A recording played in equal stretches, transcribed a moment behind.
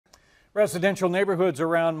Residential neighborhoods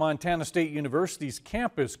around Montana State University's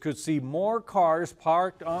campus could see more cars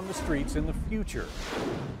parked on the streets in the future.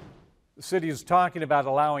 The city is talking about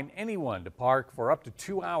allowing anyone to park for up to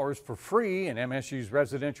 2 hours for free in MSU's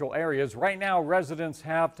residential areas. Right now, residents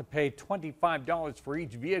have to pay $25 for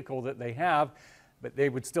each vehicle that they have, but they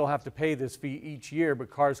would still have to pay this fee each year.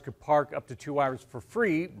 But cars could park up to 2 hours for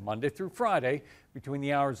free Monday through Friday between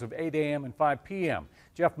the hours of 8 a.m. and 5 p.m.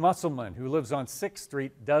 Jeff Musselman, who lives on 6th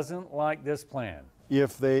Street, doesn't like this plan.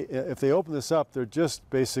 If they open this up, they're just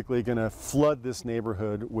basically going to flood this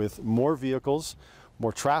neighborhood with more vehicles,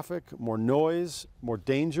 more traffic, more noise, more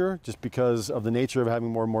danger, just because of the nature of having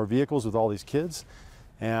more and more vehicles with all these kids.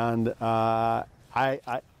 And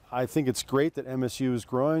I think it's great that MSU is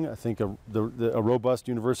growing. I think a robust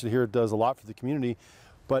university here does a lot for the community,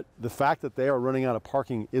 but the fact that they are running out of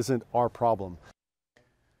parking isn't our problem.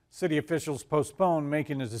 City officials postponed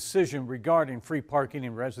making a decision regarding free parking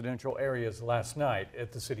in residential areas last night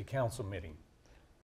at the city council meeting.